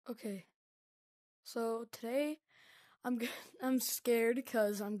Okay, so today I'm scared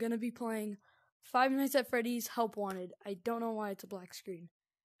because I'm gonna be playing Five Nights at Freddy's Help Wanted. I don't know why it's a black screen.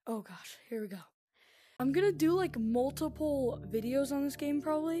 Oh gosh, here we go. I'm gonna do like multiple videos on this game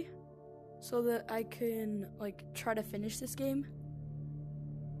probably, so that I can like try to finish this game.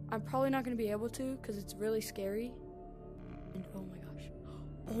 I'm probably not gonna be able to because it's really scary. And oh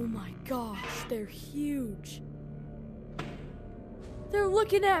my gosh, they're huge. They're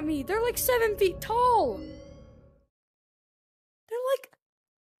looking at me. They're like 7 feet tall. They're like,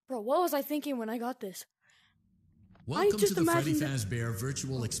 bro, what was I thinking when I got this? Welcome to the Freddy Fazbear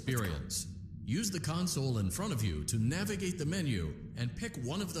virtual experience. Use the console in front of you to navigate the menu and pick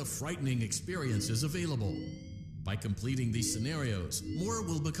one of the frightening experiences available. By completing these scenarios, more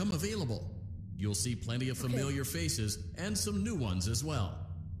will become available. You'll see plenty of familiar faces and some new ones as well.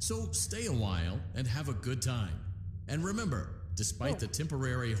 So stay a while and have a good time. And remember, despite the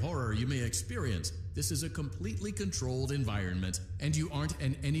temporary horror you may experience, this is a completely controlled environment and you aren't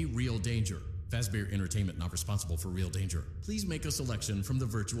in any real danger. Fazbear Entertainment not responsible for real danger. Please make a selection from the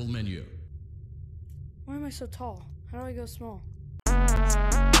virtual menu. Why am I so tall? How do I go small?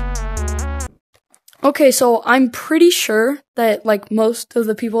 Okay, so I'm pretty sure that like most of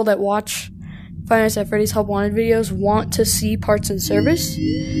the people that watch Five Nights at Freddy's Help Wanted videos want to see parts and service.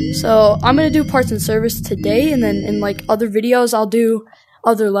 So I'm gonna do parts and service today, and then in like other videos I'll do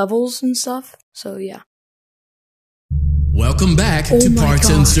other levels and stuff. So yeah. Welcome back to Parts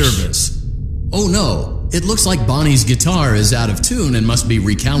and Service. Oh no, it looks like Bonnie's guitar is out of tune and must be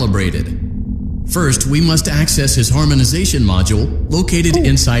recalibrated. First, we must access his harmonization module located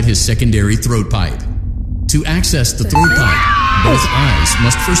inside his secondary throat pipe. To access the throat pipe, both eyes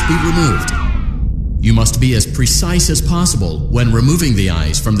must first be removed. You must be as precise as possible when removing the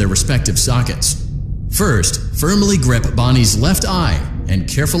eyes from their respective sockets. First, firmly grip Bonnie's left eye and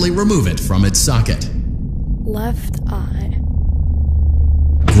carefully remove it from its socket. Left eye.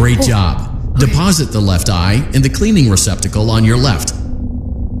 Great job. Deposit the left eye in the cleaning receptacle on your left.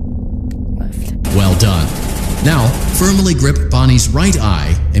 Well done. Now, firmly grip Bonnie's right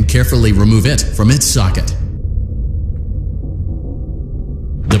eye and carefully remove it from its socket.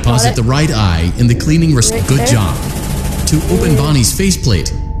 Deposit the right eye in the cleaning receptacle. Good job. To open Bonnie's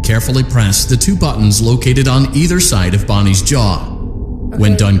faceplate, carefully press the two buttons located on either side of Bonnie's jaw.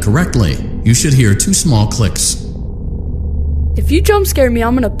 When done correctly, you should hear two small clicks. If you jump scare me,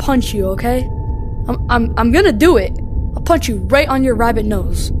 I'm gonna punch you, okay? I'm gonna do it. I'll punch you right on your rabbit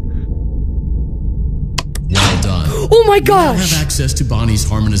nose. Well done. Oh my gosh! You now have access to Bonnie's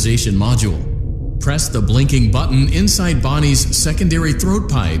harmonization module. Press the blinking button inside Bonnie's secondary throat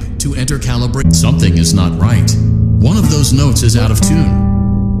pipe to enter calibration. Something is not right. One of those notes is out of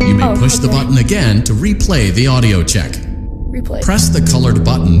tune. You may push the button again to replay the audio check. Replay. Press the colored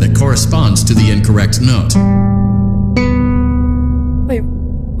button that corresponds to the incorrect note. Wait,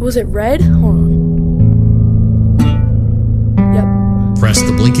 was it red? Hold on. Yep. Press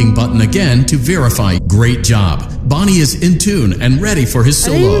the blinking button again to verify. Great job. Bonnie is in tune and ready for his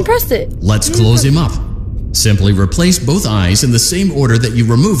solo. I didn't even press it. Let's close him up. Simply replace both eyes in the same order that you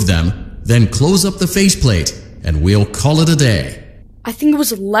removed them, then close up the faceplate, and we'll call it a day. I think it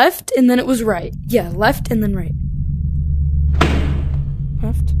was left and then it was right. Yeah, left and then right.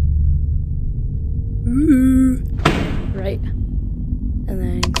 Left. Ooh. Right. And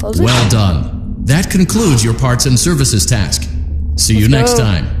then close it. Well done. That concludes your parts and services task. See you next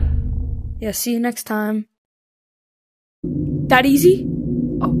time. Yeah, see you next time. That easy?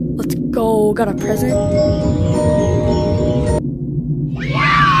 Oh, let's go. Got a present.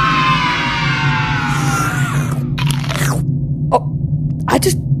 Oh, I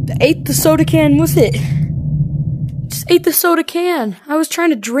just ate the soda can with it. Just ate the soda can. I was trying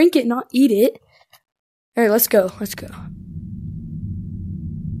to drink it, not eat it. Alright, let's go. Let's go.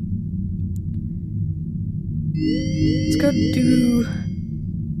 Let's go do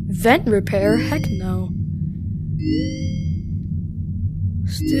vent repair. Heck no.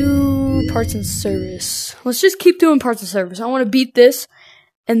 Let's do parts and service. Let's just keep doing parts and service. I want to beat this,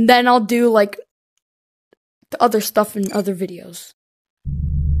 and then I'll do like the other stuff in other videos.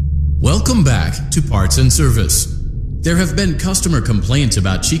 Welcome back to Parts and Service. There have been customer complaints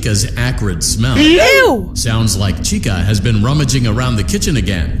about Chica's acrid smell. Ew! Sounds like Chica has been rummaging around the kitchen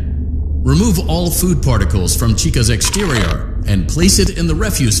again. Remove all food particles from Chica's exterior and place it in the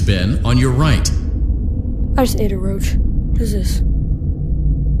refuse bin on your right. I just ate a roach. What is this?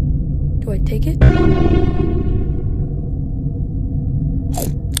 Do I take it?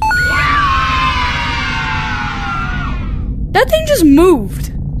 That thing just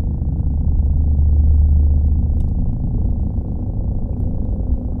moved.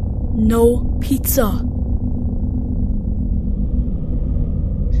 No pizza.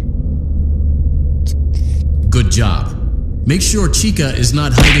 Good job. Make sure Chica is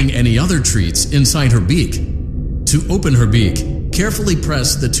not hiding any other treats inside her beak. To open her beak, carefully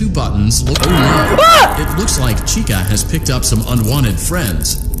press the 2 buttons. Oh no! It looks like Chica has picked up some unwanted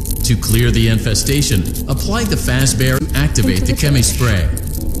friends. To clear the infestation, apply the Fazbear to activate the chemi spray.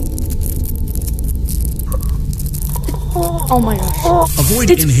 Oh my gosh.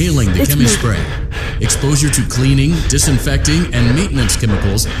 Avoid inhaling the chemi spray. Exposure to cleaning, disinfecting, and maintenance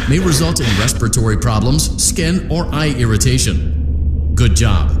chemicals may result in respiratory problems, skin, or eye irritation. Good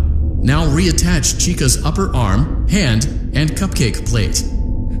job. Now reattach Chica's upper arm, hand, and cupcake plate.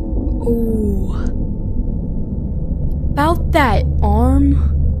 Ooh. About that arm.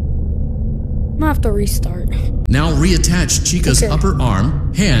 I'm gonna have to restart. Now reattach Chica's upper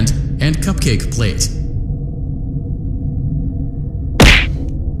arm, hand, and cupcake plate.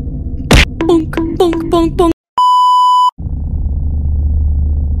 Bunk, bunk, bunk, bunk.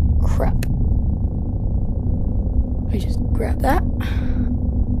 Crap. I just grab that.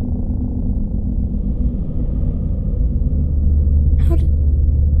 How did...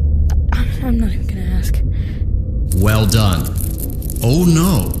 I'm not even gonna ask. Well done. Oh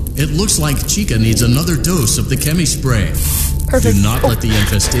no, it looks like Chica needs another dose of the chemi spray. Perfect. Do not let the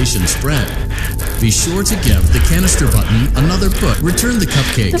infestation spread. Be sure to give the canister button another push. Return the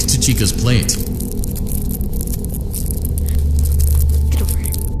cupcake to Chica's plate. Get over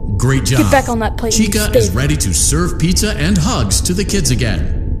here. Great job. Get back on that plate. Chica is ready to serve pizza and hugs to the kids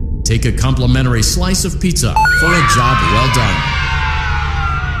again. Take a complimentary slice of pizza for a job well done.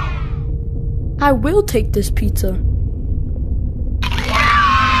 I will take this pizza.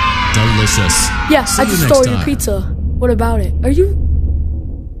 Delicious. Yeah, See I you just next stole your time. pizza. What about it? Are you...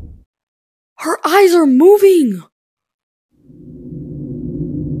 Her eyes are moving!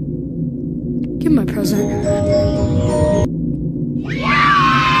 Give me my present.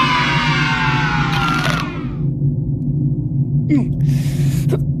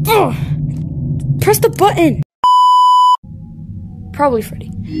 Press the button! Probably Freddy.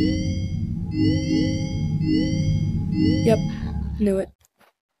 Yep, knew it.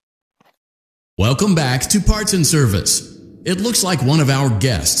 Welcome back to Parts and Service. It looks like one of our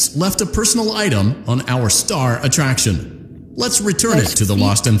guests left a personal item on our star attraction. Let's return it to the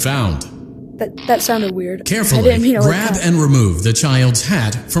Lost and Found. That sounded weird. Carefully grab and remove the child's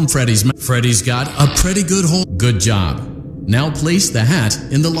hat from Freddy's mouth. Freddy's got a pretty good hold. Good job. Now place the hat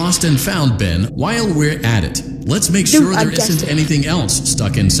in the Lost and Found bin while we're at it. Let's make sure there isn't anything else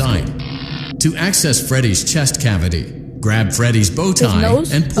stuck inside. To access Freddy's chest cavity, grab Freddy's bow tie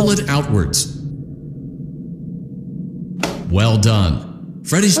and pull it outwards. Well done.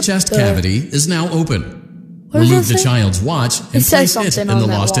 Freddy's chest cavity is now open. Remove the child's watch and place it in the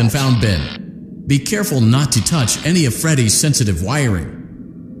Lost and Found bin. Be careful not to touch any of Freddy's sensitive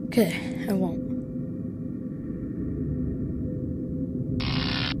wiring. Okay, I won't.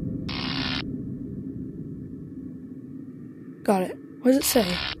 Got it. What does it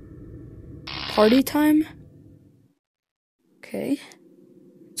say? Party time? Okay.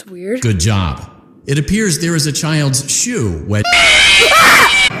 It's weird. Good job. It appears there is a child's shoe wedged.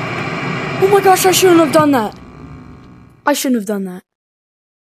 Oh my gosh, I shouldn't have done that. I shouldn't have done that.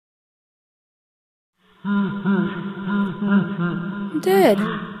 I'm dead.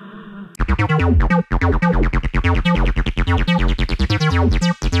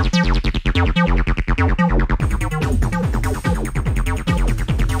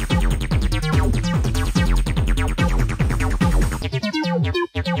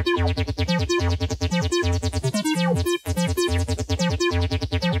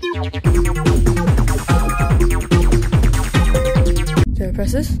 Did I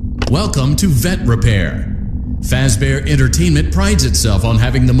press this? Welcome to Vet Repair. Fazbear Entertainment prides itself on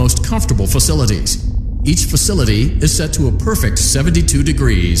having the most comfortable facilities. Each facility is set to a perfect 72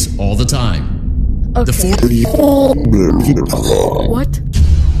 degrees all the time. Okay. What?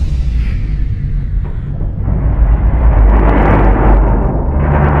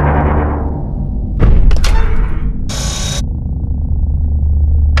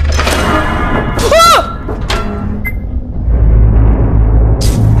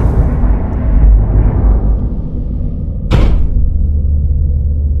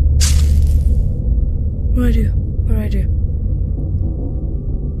 What do I do? What do I do?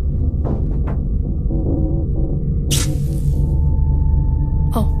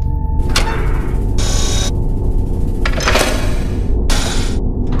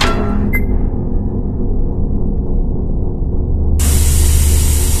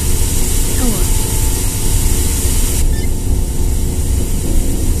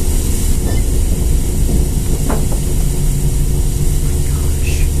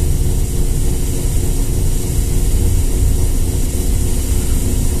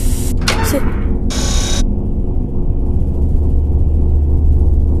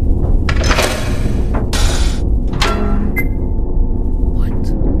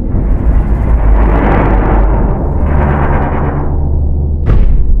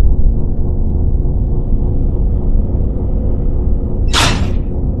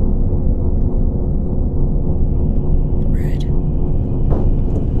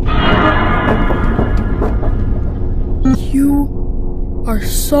 are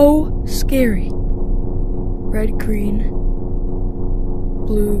so scary. Red, green,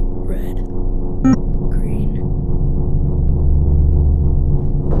 blue, red, green.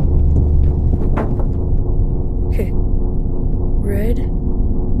 Okay. Red,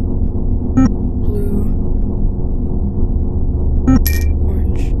 blue,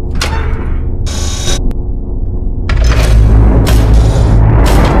 orange.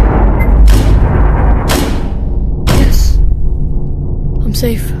 Yes. I'm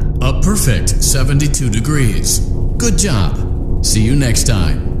safe. A perfect 72 degrees. Good job. See you next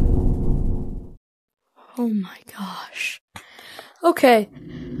time. Oh my gosh. Okay.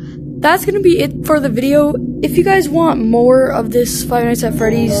 That's gonna be it for the video. If you guys want more of this Five Nights at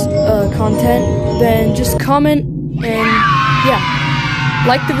Freddy's content, then just comment and yeah,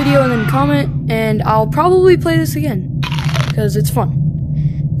 like the video and then comment, and I'll probably play this again because it's fun.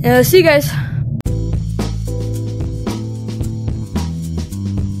 See you guys.